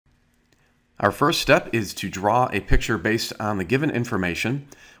Our first step is to draw a picture based on the given information.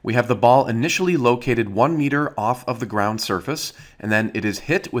 We have the ball initially located 1 meter off of the ground surface, and then it is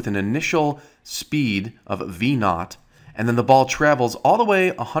hit with an initial speed of v0, and then the ball travels all the way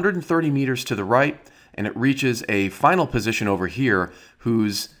 130 meters to the right, and it reaches a final position over here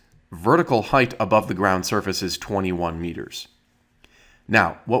whose vertical height above the ground surface is 21 meters.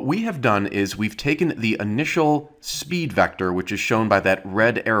 Now, what we have done is we've taken the initial speed vector, which is shown by that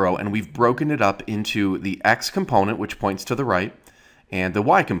red arrow, and we've broken it up into the x component, which points to the right, and the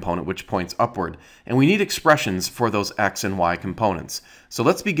y component, which points upward. And we need expressions for those x and y components. So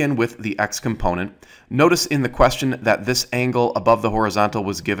let's begin with the x component. Notice in the question that this angle above the horizontal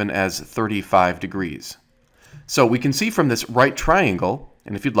was given as 35 degrees. So we can see from this right triangle,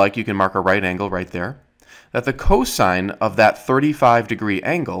 and if you'd like, you can mark a right angle right there, that the cosine of that 35-degree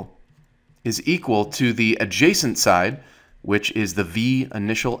angle is equal to the adjacent side, which is the v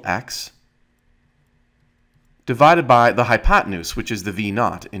initial x, divided by the hypotenuse, which is the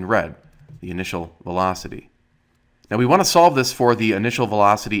v0 in red, the initial velocity. Now we want to solve this for the initial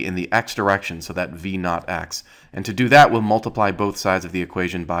velocity in the x direction, so that v0 x. And to do that, we'll multiply both sides of the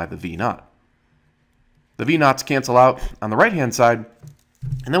equation by the v0. The v0's cancel out on the right-hand side.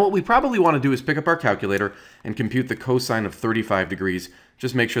 And then what we probably want to do is pick up our calculator and compute the cosine of 35 degrees.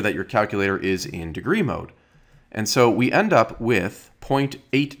 Just make sure that your calculator is in degree mode. And so we end up with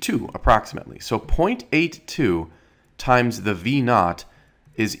 0.82 approximately. So 0.82 times the v0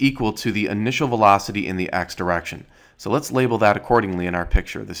 is equal to the initial velocity in the x direction. So let's label that accordingly in our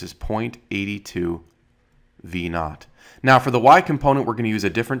picture. This is 0.82 v0. Now for the y component, we're going to use a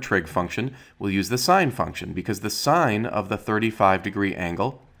different trig function. We'll use the sine function because the sine of the 35-degree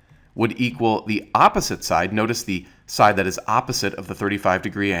angle would equal the opposite side. Notice the side that is opposite of the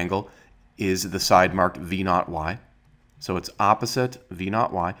 35-degree angle is the side marked v0y. So it's opposite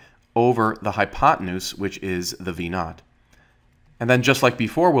v0y over the hypotenuse, which is the v0. And then just like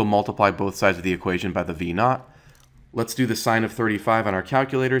before, we'll multiply both sides of the equation by the v0. Let's do the sine of 35 on our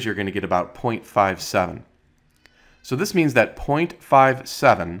calculators. You're going to get about 0.57. So this means that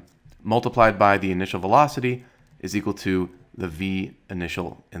 0.57 multiplied by the initial velocity is equal to the v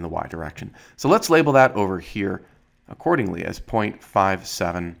initial in the y direction. So let's label that over here accordingly as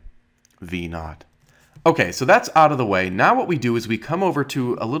 0.57 v0. Okay, so that's out of the way. Now what we do is we come over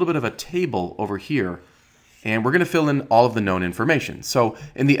to a little bit of a table over here, and we're going to fill in all of the known information. So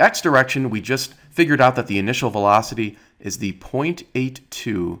in the x direction, we just figured out that the initial velocity is the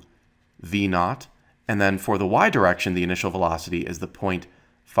 0.82 v0. And then for the y direction, the initial velocity is the 0.57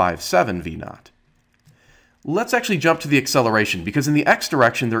 v0. Let's actually jump to the acceleration, because in the x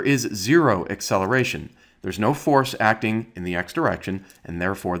direction, there is zero acceleration. There's no force acting in the x direction, and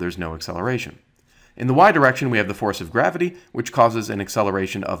therefore there's no acceleration. In the y direction, we have the force of gravity, which causes an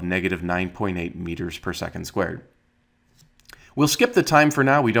acceleration of negative 9.8 meters per second squared. We'll skip the time for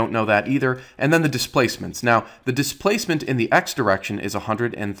now, we don't know that either, and then the displacements. Now, the displacement in the x direction is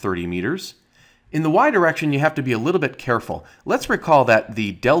 130 meters. In the y direction, you have to be a little bit careful. Let's recall that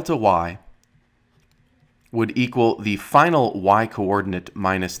the delta y would equal the final y coordinate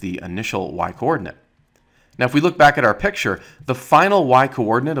minus the initial y coordinate. Now, if we look back at our picture, the final y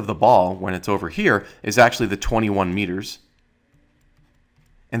coordinate of the ball, when it's over here, is actually the 21 meters.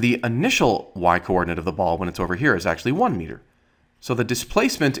 And the initial y coordinate of the ball, when it's over here, is actually 1 meter. So the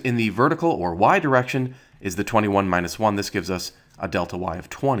displacement in the vertical or y direction is the 21 minus 1. This gives us a delta y of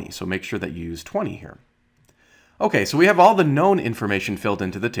 20. So make sure that you use 20 here. Okay, so we have all the known information filled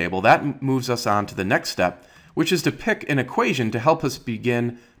into the table. That moves us on to the next step, which is to pick an equation to help us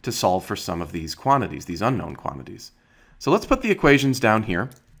begin to solve for some of these quantities, these unknown quantities. So let's put the equations down here.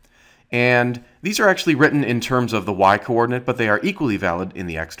 And these are actually written in terms of the y coordinate, but they are equally valid in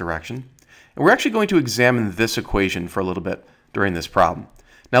the x direction. And we're actually going to examine this equation for a little bit during this problem.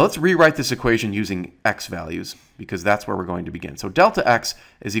 Now let's rewrite this equation using x values, because that's where we're going to begin. So delta x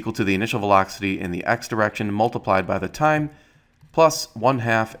is equal to the initial velocity in the x direction multiplied by the time plus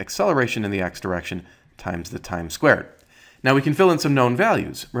 1/2 acceleration in the x direction times the time squared. Now we can fill in some known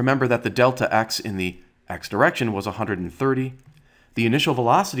values. Remember that the delta x in the x direction was 130. The initial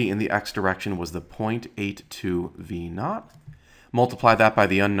velocity in the x direction was the 0.82 v0. Multiply that by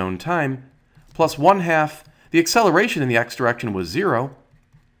the unknown time plus 1/2. The acceleration in the x direction was 0.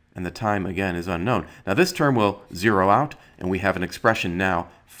 And the time, again, is unknown. Now this term will zero out, and we have an expression now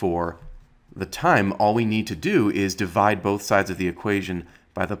for the time. All we need to do is divide both sides of the equation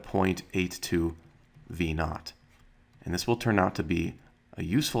by the 0.82 v0. And this will turn out to be a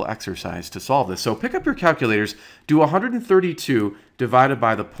useful exercise to solve this. So pick up your calculators, do 132 divided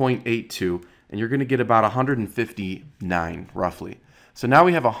by the 0.82, and you're going to get about 159, roughly. So now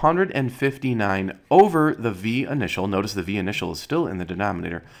we have 159 over the v initial. Notice the v initial is still in the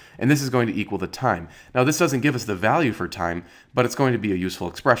denominator, and this is going to equal the time. Now this doesn't give us the value for time, but it's going to be a useful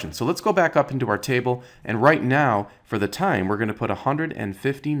expression. So let's go back up into our table, and right now for the time we're going to put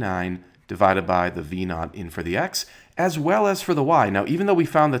 159 divided by the v naught in for the x, as well as for the y. Now even though we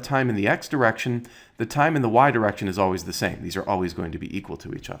found the time in the x direction, the time in the y direction is always the same. These are always going to be equal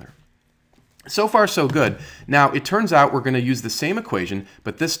to each other. So far, so good. Now, it turns out we're going to use the same equation,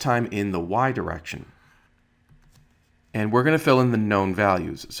 but this time in the y direction. And we're going to fill in the known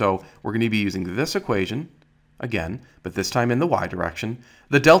values. So we're going to be using this equation, again, but this time in the y direction.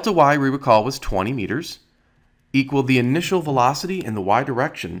 The delta y, we recall, was 20 meters, equal the initial velocity in the y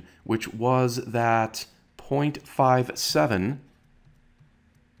direction, which was that 0.57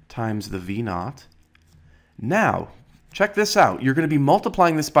 times the v naught. Now, check this out. You're going to be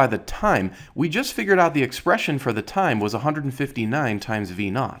multiplying this by the time. We just figured out the expression for the time was 159 times v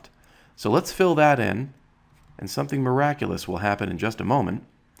naught. So let's fill that in, and something miraculous will happen in just a moment.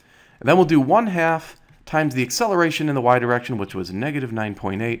 And then we'll do 1/2 times the acceleration in the y direction, which was negative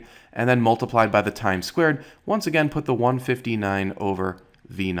 9.8, and then multiplied by the time squared. Once again, put the 159 over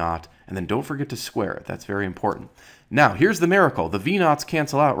v naught, and then don't forget to square it. That's very important. Now, here's the miracle. The v naughts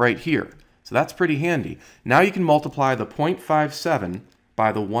cancel out right here. So that's pretty handy. Now you can multiply the 0.57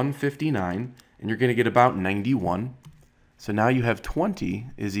 by the 159, and you're going to get about 91. So now you have 20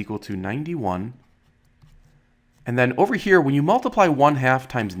 is equal to 91. And then over here, when you multiply 1/2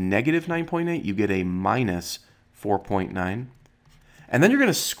 times negative 9.8, you get a minus 4.9. And then you're going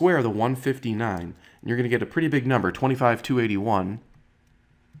to square the 159, and you're going to get a pretty big number, 25,281,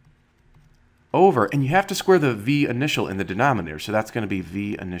 over, and you have to square the v initial in the denominator, so that's going to be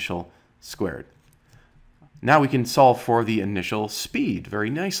v initial squared. Now we can solve for the initial speed very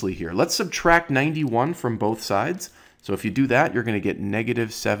nicely here. Let's subtract 91 from both sides. So if you do that, you're going to get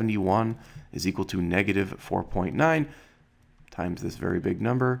negative 71 is equal to negative 4.9 times this very big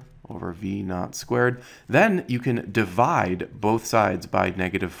number over v naught squared. Then you can divide both sides by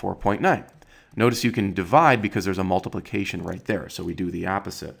negative 4.9. Notice you can divide because there's a multiplication right there. So we do the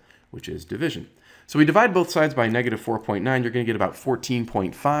opposite, which is division. So we divide both sides by negative 4.9. You're going to get about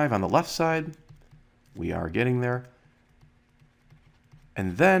 14.5 on the left side. We are getting there.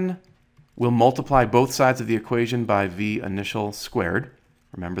 And then we'll multiply both sides of the equation by v initial squared.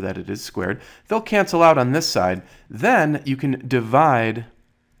 Remember that it is squared. They'll cancel out on this side. Then you can divide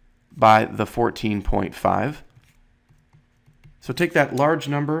by the 14.5. So take that large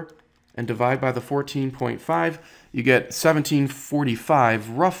number and divide by the 14.5. You get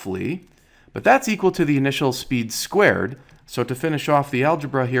 1745 roughly. But that's equal to the initial speed squared. So to finish off the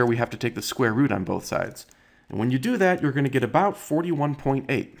algebra here, we have to take the square root on both sides. And when you do that, you're going to get about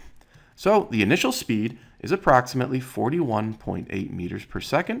 41.8. So the initial speed is approximately 41.8 meters per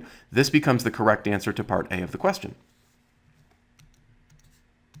second. This becomes the correct answer to part A of the question.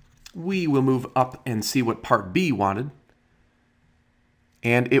 We will move up and see what part B wanted.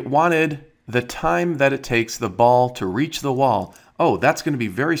 And it wanted the time that it takes the ball to reach the wall. Oh, that's going to be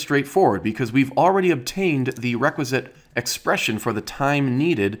very straightforward because we've already obtained the requisite expression for the time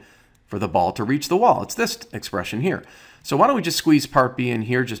needed for the ball to reach the wall. It's this expression here. So why don't we just squeeze part B in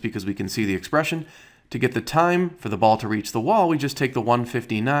here just because we can see the expression. To get the time for the ball to reach the wall, we just take the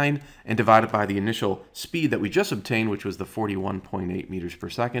 159 and divide it by the initial speed that we just obtained, which was the 41.8 meters per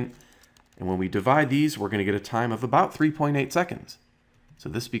second. And when we divide these, we're going to get a time of about 3.8 seconds. So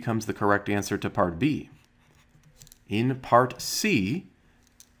this becomes the correct answer to part B. In part C,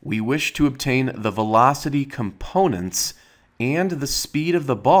 we wish to obtain the velocity components and the speed of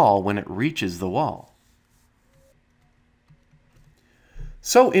the ball when it reaches the wall.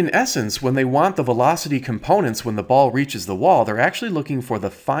 So in essence, when they want the velocity components when the ball reaches the wall, they're actually looking for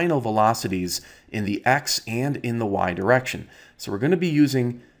the final velocities in the x and in the y direction. So we're going to be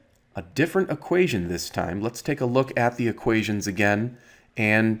using a different equation this time. Let's take a look at the equations again,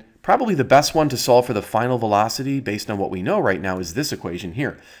 and probably the best one to solve for the final velocity based on what we know right now is this equation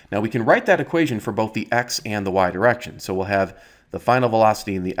here. Now we can write that equation for both the x and the y direction. So we'll have the final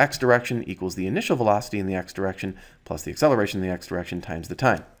velocity in the x direction equals the initial velocity in the x direction plus the acceleration in the x direction times the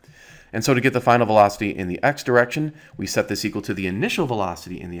time. And so to get the final velocity in the x direction, we set this equal to the initial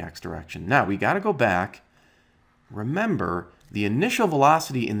velocity in the x direction. Now we got to go back. Remember, the initial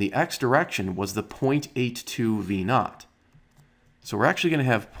velocity in the x direction was the 0.82 v naught. So we're actually going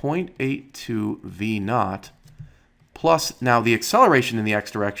to have 0.82 v naught plus, now the acceleration in the x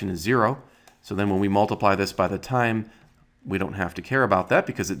direction is 0. So then when we multiply this by the time, we don't have to care about that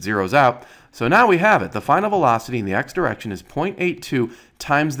because it zeroes out. So now we have it. The final velocity in the x direction is 0.82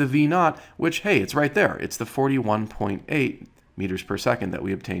 times the v naught, which, hey, it's right there. It's the 41.8 meters per second that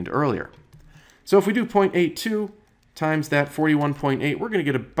we obtained earlier. So if we do 0.82 times that 41.8, we're going to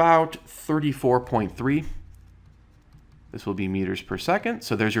get about 34.3. This will be meters per second.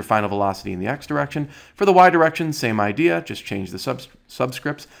 So there's your final velocity in the x direction. For the y direction, same idea, just change the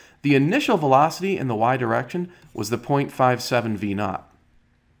subscripts. The initial velocity in the y direction was the 0.57 v naught.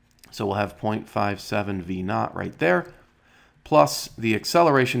 So we'll have 0.57 v naught right there, plus the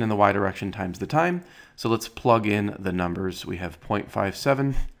acceleration in the y direction times the time. So let's plug in the numbers. We have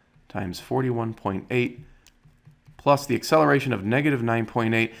 0.57 times 41.8 plus the acceleration of negative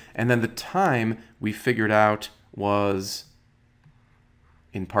 9.8, and then the time we figured out was,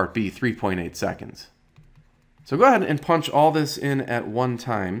 in part B, 3.8 seconds. So go ahead and punch all this in at one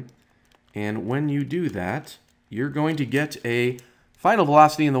time, and when you do that, you're going to get a final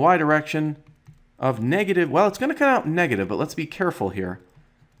velocity in the y direction of negative, well, it's going to come out negative, but let's be careful here.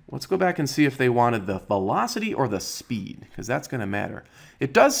 Let's go back and see if they wanted the velocity or the speed, because that's going to matter.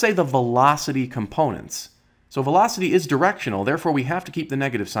 It does say the velocity components. So velocity is directional, therefore we have to keep the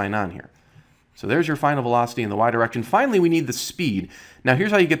negative sign on here. So there's your final velocity in the y direction. Finally, we need the speed. Now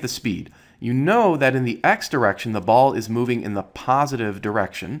here's how you get the speed. You know that in the x direction, the ball is moving in the positive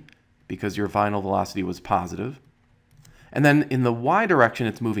direction because your final velocity was positive. And then in the y direction,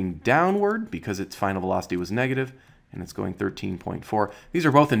 it's moving downward because its final velocity was negative, and it's going 13.4. These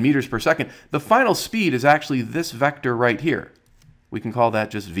are both in meters per second. The final speed is actually this vector right here. We can call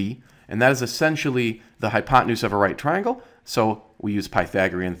that just v, and that is essentially the hypotenuse of a right triangle. So we use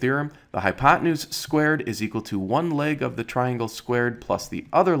Pythagorean theorem. The hypotenuse squared is equal to one leg of the triangle squared plus the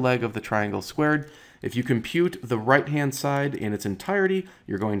other leg of the triangle squared. If you compute the right-hand side in its entirety,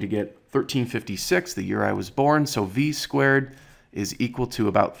 you're going to get 1356, the year I was born. So v squared is equal to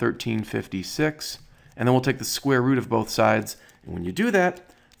about 1356. And then we'll take the square root of both sides. And when you do that,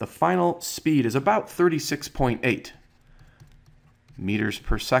 the final speed is about 36.8 meters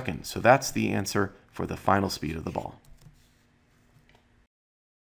per second. So that's the answer for the final speed of the ball.